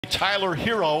Tyler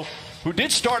Hero, who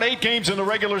did start 8 games in the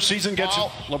regular season, gets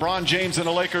LeBron James and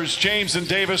the Lakers. James and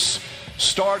Davis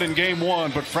start in game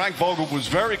 1, but Frank Vogel was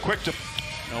very quick to.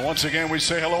 Now, once again, we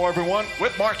say hello, everyone,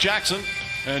 with Mark Jackson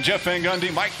and Jeff Van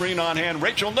Gundy, Mike Green on hand,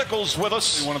 Rachel Nichols with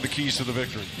us. One of the keys to the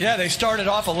victory. Yeah, they started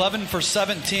off 11 for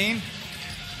 17.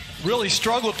 Really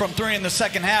struggled from 3 in the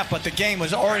second half, but the game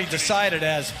was already decided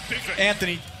as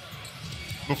Anthony.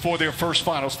 Before their first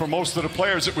finals. For most of the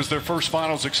players, it was their first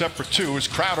finals except for 2. As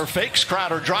Crowder fakes,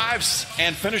 Crowder drives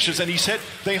and finishes, and he said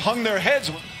they hung their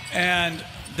heads. And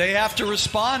they have to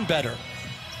respond better.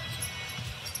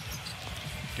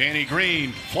 Danny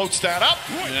Green floats that up,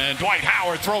 and Dwight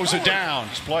Howard throws it down.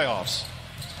 It's playoffs.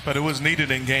 But it was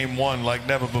needed in game 1 like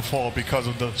never before because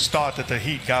of the start that the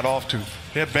Heat got off to.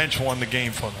 Their bench won the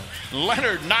game for them.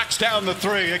 Leonard knocks down the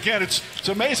 3. Again, it's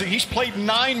amazing. He's played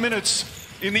 9 minutes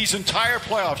in these entire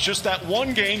playoffs. Just that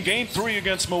one game, game 3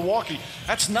 against Milwaukee.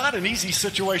 That's not an easy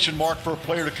situation, Mark, for a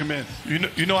player to come in.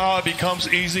 You know how it becomes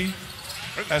easy?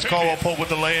 As Caldwell Pope with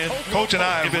the lay-in. Coach and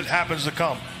I, if it happens to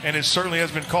come. And it certainly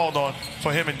has been called on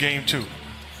for him in game 2.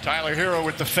 Tyler Hero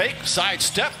with the fake,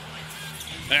 sidestep,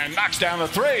 and knocks down the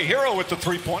 3. Hero with the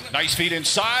three-pointer. Nice feed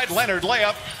inside. Leonard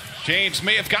layup. James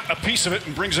may have gotten a piece of it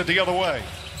and brings it the other way.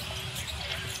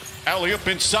 Alley-oop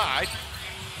inside.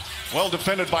 Well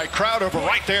defended by Crowder, but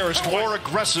right there is more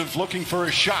aggressive, looking for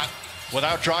his shot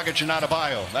without Dragic and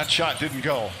Adebayo. That shot didn't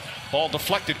go. Ball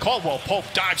deflected. Caldwell Pope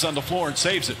dives on the floor and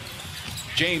saves it.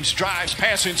 James drives,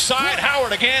 pass inside.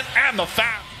 Howard again, and the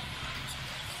foul.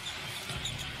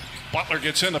 Butler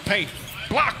gets in the paint.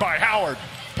 Blocked by Howard.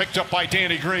 Picked up by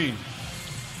Danny Green.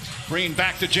 Green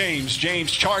back to James.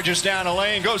 James charges down the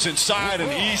lane, goes inside,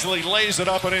 and easily lays it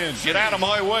up and in. Get out of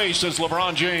my way, says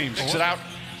LeBron James. Kicks it out.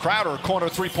 Crowder, corner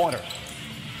three-pointer.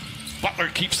 Butler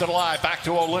keeps it alive. Back to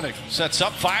Olynyk. Sets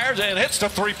up, fires, and hits the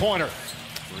three-pointer.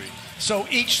 So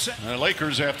each. The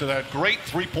Lakers, after that great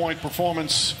three-point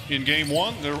performance in game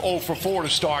 1, they're 0 for 4 to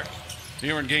start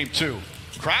here in game 2.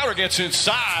 Crowder gets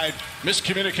inside.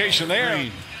 Miscommunication there.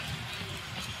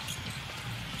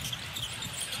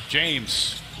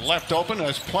 James left open,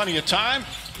 has plenty of time,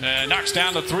 and knocks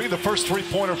down the 3, the first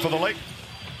three-pointer for the Lakers.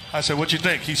 I said, what you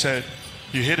think? He said,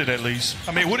 you hit it at least.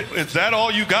 I mean, is that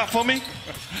all you got for me?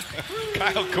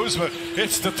 Kyle Kuzma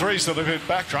hits the 3, so they've hit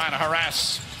back trying to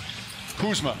harass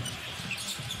Kuzma.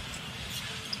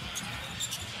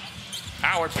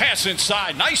 Howard pass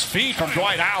inside. Nice feed from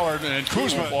Dwight Howard, and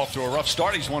Kuzma off to a rough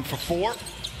start. He's 1 for 4.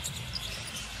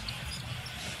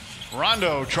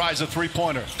 Rondo tries a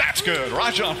three-pointer. That's good.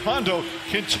 Rajon Rondo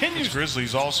continues.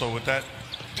 Grizzlies also with that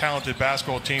talented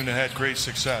basketball team that had great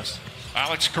success.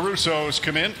 Alex Caruso's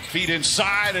come in. Feed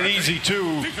inside, an easy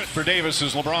 2 for Davis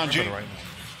as LeBron James.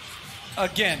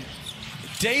 Again,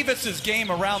 Davis's game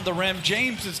around the rim,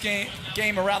 James's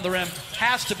game around the rim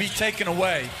has to be taken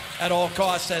away at all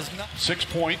costs.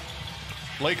 6-point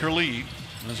Laker lead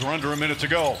as we're under a minute to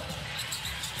go.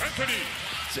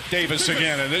 Davis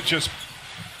again, and it just.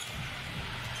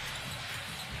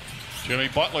 Jimmy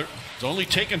Butler has only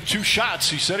taken 2 shots.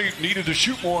 He said he needed to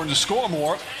shoot more and to score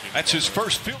more. That's his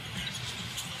first field.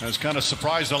 Has kind of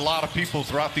surprised a lot of people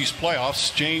throughout these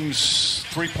playoffs. James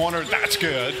three-pointer, that's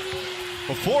good.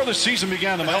 Before the season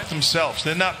began, they helped themselves.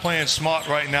 They're not playing smart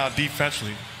right now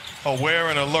defensively. Aware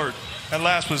and alert. That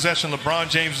last possession, LeBron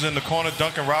James is in the corner.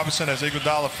 Duncan Robinson, as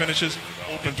Iguodala finishes,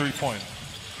 open three-point.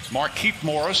 Markieff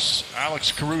Morris,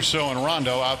 Alex Caruso, and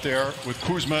Rondo out there with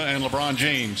Kuzma and LeBron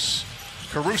James.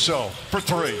 Caruso for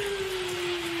 3.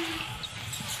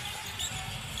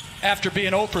 After being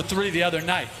 0 for 3 the other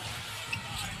night.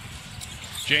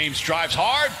 James drives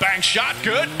hard, bang shot,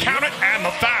 good, count it, and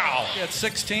the foul. He had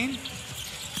 16.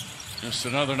 Just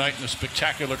another night in a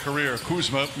spectacular career.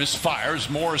 Kuzma misfires,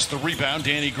 Morris the rebound,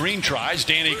 Danny Green tries,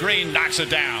 Danny Green knocks it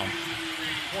down.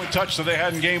 Point touch that they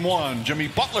had in game 1. Jimmy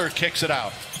Butler kicks it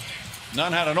out.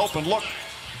 Nunn had an open look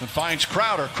and finds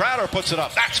Crowder. Crowder puts it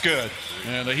up, that's good.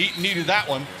 And the Heat needed that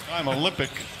one. I'm Olympic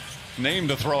name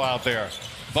to throw out there.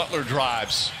 Butler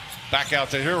drives, back out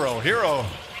to Hero. Hero,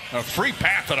 a free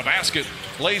path to the basket,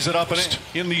 lays it up and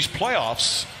in these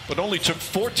playoffs, but only took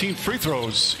 14 free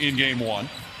throws in game 1.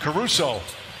 Caruso,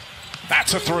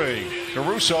 that's a 3.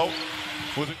 Caruso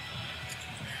with it.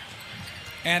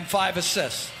 And 5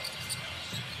 assists.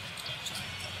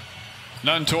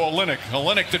 None to Olynyk.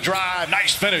 Olynyk to drive,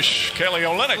 nice finish. Kelly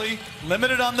Olynyk.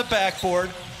 Limited on the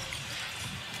backboard,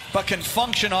 but can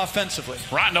function offensively.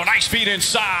 Rondo, nice feed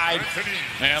inside.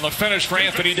 And the finish for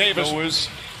Anthony Davis was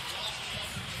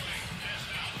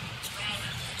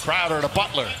Crowder to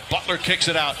Butler. Butler kicks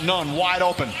it out. Nunn wide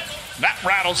open. That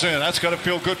rattles in. That's going to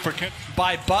feel good for Kent.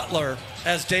 By Butler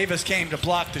as Davis came to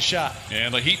block the shot.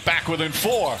 And the Heat back within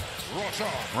 4.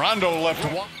 Rondo left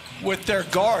 1. With their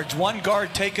guards, one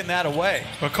guard taking that away.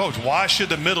 But Coach, why should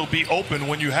the middle be open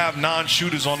when you have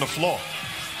non-shooters on the floor?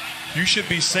 You should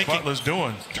be sinking. Butler's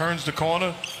doing. Turns the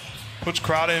corner, puts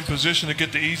Crowder in position to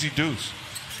get the easy deuce.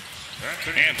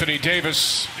 Anthony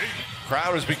Davis.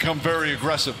 Crowder's become very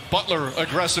aggressive. Butler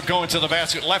aggressive going to the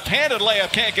basket. Left-handed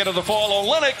layup, can't get to the fall.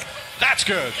 Olynyk, that's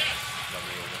good.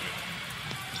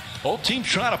 Both teams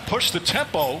trying to push the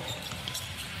tempo.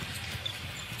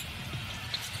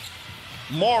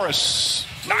 Morris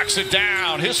knocks it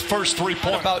down. His first 3-point.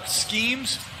 Not about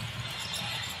schemes,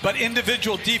 but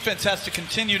individual defense has to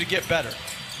continue to get better.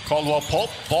 Caldwell Pope,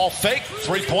 ball fake,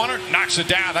 3-pointer, knocks it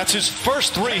down. That's his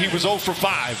first 3. He was 0 for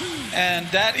 5. And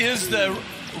that is the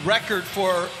record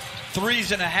for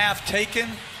 3.5 taken.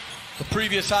 The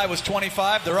previous high was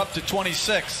 25. They're up to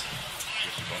 26.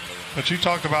 But you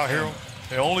talked about Hero.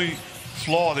 The only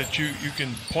flaw that you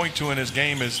can point to in his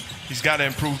game is he's got to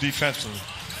improve defensively.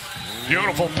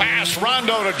 Beautiful pass,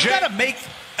 Rondo to You Jay. got to make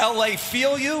LA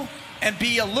feel you and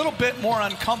be a little bit more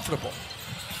uncomfortable.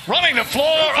 Running the floor.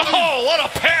 Oh, what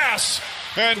a pass!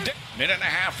 And minute and a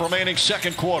half remaining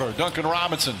second quarter. Duncan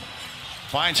Robinson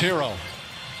finds Hero.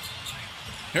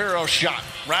 Hero shot.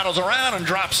 Rattles around and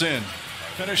drops in.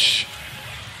 Finish.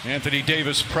 Anthony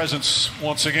Davis presence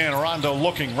once again. Rondo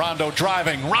looking. Rondo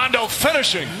driving. Rondo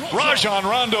finishing. Rajon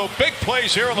Rondo. Big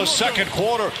plays here in the second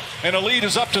quarter. And the lead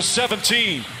is up to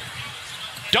 17.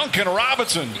 Duncan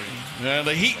Robinson. And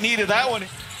the Heat needed that one.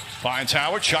 Finds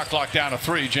Howard. Shot clock down to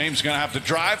 3. James going to have to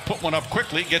drive. Put one up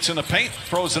quickly. Gets in the paint.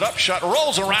 Throws it up. Shot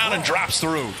rolls around and drops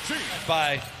through.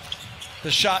 By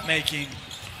the shot making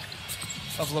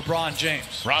of LeBron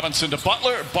James. Robinson to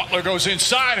Butler. Butler goes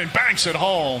inside and banks it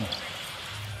home.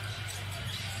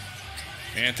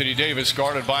 Anthony Davis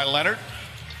guarded by Leonard.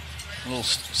 A little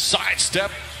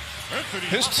sidestep.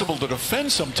 Possible to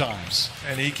defend sometimes.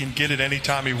 And he can get it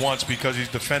anytime he wants because he's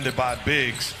defended by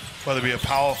bigs, whether it be a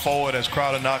power forward as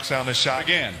Crowder knocks down the shot.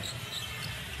 Again,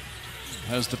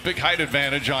 has the big height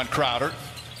advantage on Crowder.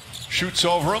 Shoots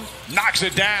over him, knocks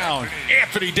it down.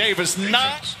 Anthony Davis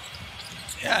knocks.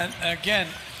 Yeah, and again,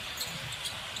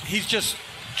 he's just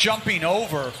jumping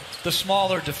over the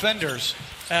smaller defenders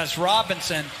as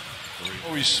Robinson.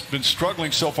 Oh, he's been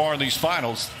struggling so far in these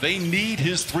finals. They need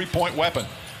his three-point weapon.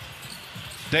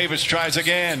 Davis tries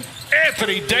again.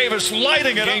 Anthony Davis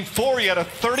lighting it. Game 4, he had a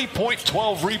 30-point,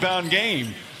 12-rebound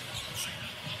game.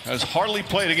 Has hardly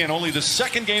played again. Only the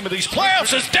second game of these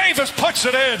playoffs as Davis puts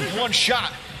it in. One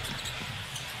shot.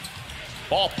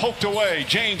 Ball poked away.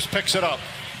 James picks it up.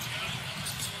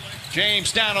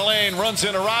 James down the lane, runs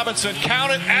into Robinson.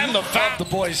 Count it, and the foul. The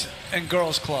Boys and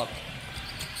Girls Club.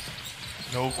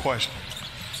 No question.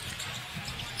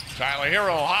 Tyler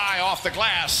Hero high off the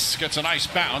glass. Gets a nice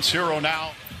bounce. Hero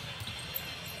now.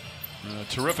 A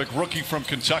terrific rookie from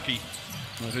Kentucky.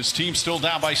 But his team still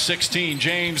down by 16.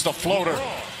 James the floater.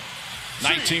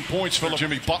 19 points for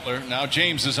Jimmy Butler. Now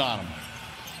James is on him.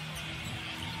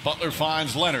 Butler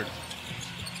finds Leonard.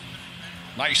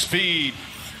 Nice feed.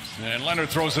 And Leonard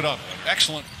throws it up.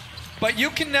 Excellent. But you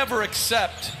can never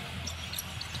accept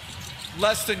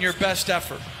less than your best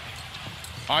effort.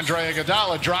 Andre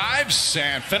Iguodala drives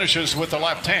and finishes with the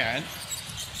left hand.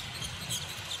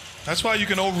 That's why you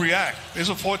can overreact. There's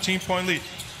a 14-point lead.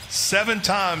 7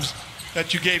 times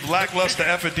that you gave lackluster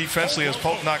effort defensively as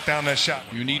Pope knocked down that shot.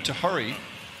 You need to hurry.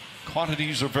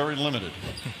 Quantities are very limited.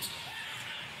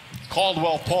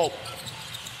 Caldwell Pope.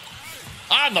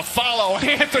 On the follow,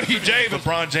 Anthony Davis.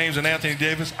 LeBron James and Anthony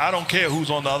Davis, I don't care who's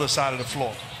on the other side of the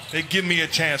floor. They give me a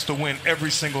chance to win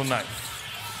every single night.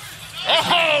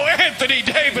 Oh, Anthony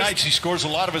Davis. He scores a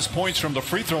lot of his points from the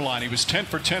free throw line. He was 10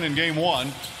 for 10 in game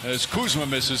 1 as Kuzma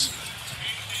misses.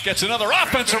 Gets another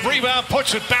offensive rebound,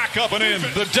 puts it back up and in.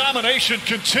 The domination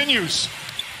continues.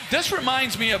 This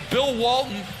reminds me of Bill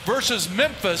Walton versus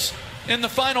Memphis in the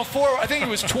Final Four. I think it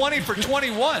was 20 for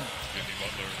 21.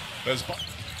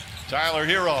 Tyler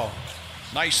Hero.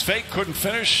 Nice fake, couldn't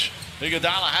finish.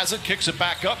 Iguodala has it, kicks it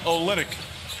back up. Olynyk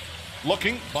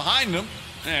looking behind him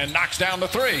and knocks down the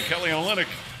 3. Kelly Olynyk,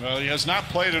 well, he has not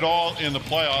played at all in the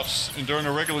playoffs and during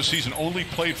the regular season. Only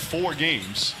played 4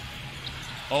 games.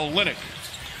 Olynyk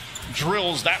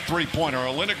drills that 3-pointer.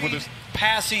 Olynyk with his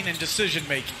passing and decision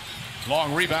making.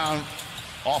 Long rebound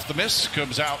off the miss,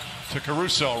 comes out to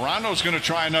Caruso. Rondo's going to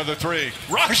try another 3.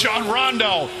 Rajon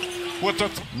Rondo with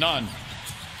the none.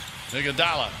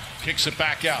 Iguodala kicks it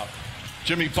back out.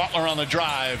 Jimmy Butler on the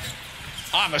drive.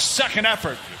 On the second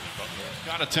effort.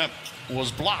 Shot attempt was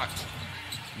blocked.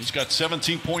 He's got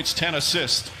 17 points, 10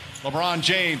 assists. LeBron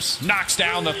James knocks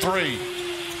down the 3.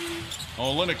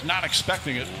 Olynyk not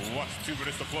expecting it. 2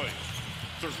 minutes to play.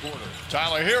 Third quarter.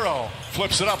 Tyler Hero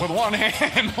flips it up with one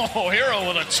hand. Oh, Hero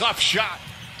with a tough shot.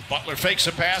 Butler fakes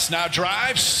a pass, now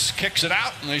drives, kicks it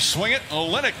out, and they swing it.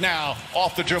 Olynyk now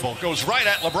off the dribble, goes right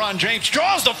at LeBron James,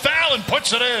 draws the foul and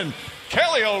puts it in.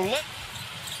 Kelly Olynyk.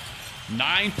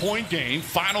 9-point game,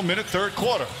 final minute, third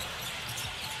quarter.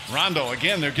 Rondo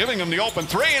again, they're giving him the open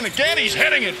three, and again he's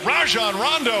hitting it. Rajon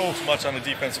Rondo. Too much on the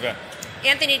defensive end.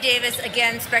 Anthony Davis,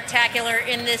 again, spectacular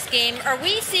in this game. Are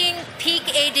we seeing peak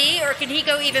AD, or can he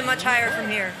go even much higher from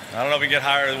here? I don't know if we get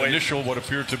higher. The way Initial what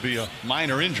appeared to be a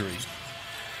minor injury.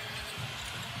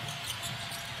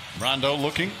 Rondo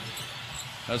looking.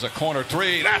 Has a corner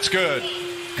three. That's good.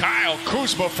 Kyle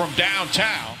Kuzma from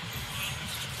downtown.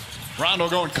 Rondo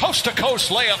going coast to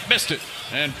coast. Layup missed it.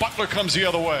 And Butler comes the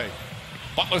other way.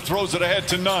 Butler throws it ahead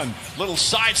to Nunn. Little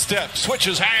sidestep.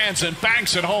 Switches hands and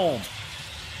banks it home.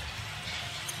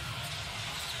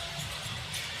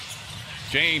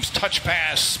 James touch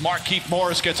pass. Markieff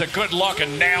Morris gets a good look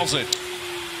and nails it.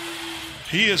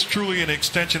 He is truly an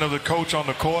extension of the coach on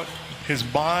the court. His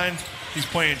mind, he's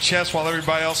playing chess while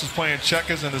everybody else is playing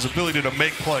checkers, and his ability to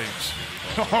make plays.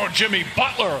 Oh, Jimmy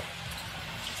Butler.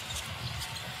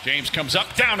 James comes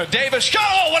up, down to Davis.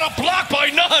 Oh, what a block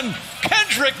by Nunn.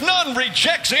 Kendrick Nunn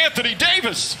rejects Anthony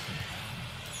Davis.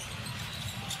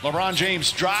 LeBron James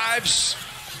drives.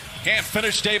 Can't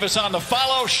finish. Davis on the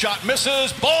follow. Shot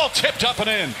misses. Ball tipped up and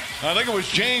in. I think it was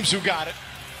James who got it.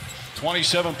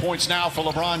 27 points now for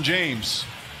LeBron James.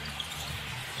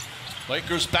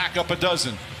 Lakers back up a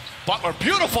dozen. Butler,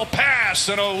 beautiful pass,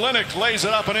 and Olynyk lays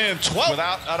it up and in. 12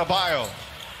 without Adebayo.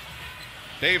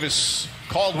 Davis,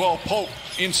 Caldwell Pope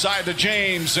inside to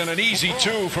James, and an easy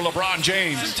two for LeBron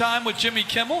James. Time with Jimmy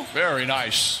Kimmel. Very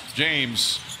nice.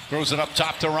 James throws it up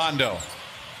top to Rondo.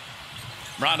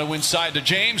 Rondo inside to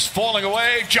James, falling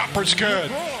away. Jumper's good.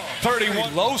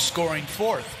 31. Low scoring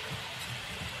fourth.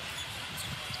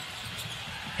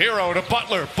 Hero to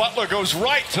Butler. Butler goes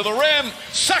right to the rim.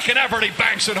 Second effort, he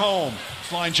banks it home.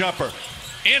 Flying jumper.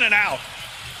 In and out.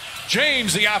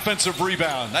 James the offensive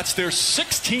rebound. That's their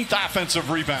 16th offensive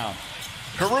rebound.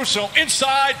 Caruso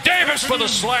inside. Davis for the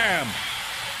slam.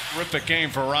 Terrific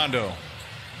game for Rondo.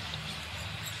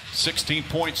 16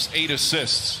 points, 8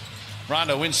 assists.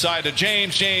 Rondo inside to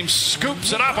James. James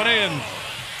scoops it up and in.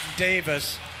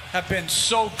 Davis have been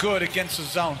so good against the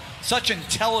zone. Such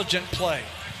intelligent play.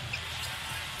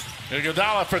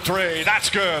 Iguodala for three. That's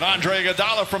good. Andre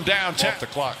Iguodala from downtown. Off the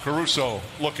clock. Caruso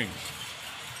looking.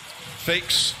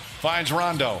 Fakes. Finds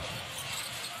Rondo.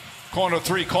 Corner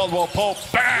three. Caldwell Pope.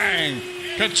 Bang!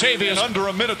 Contavious under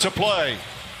a minute to play.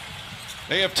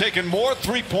 They have taken more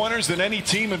three-pointers than any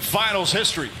team in finals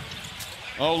history.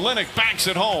 Olynyk banks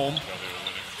it home.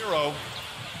 Hero.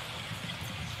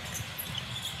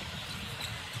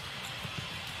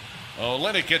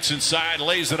 Olynyk gets inside,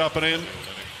 lays it up and in.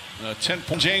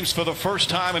 10-point James for the first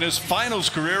time in his finals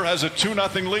career has a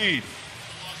 2-0 lead.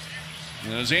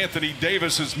 And as Anthony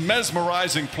Davis's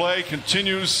mesmerizing play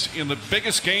continues in the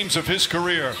biggest games of his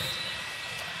career.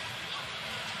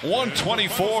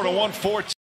 124 to 114.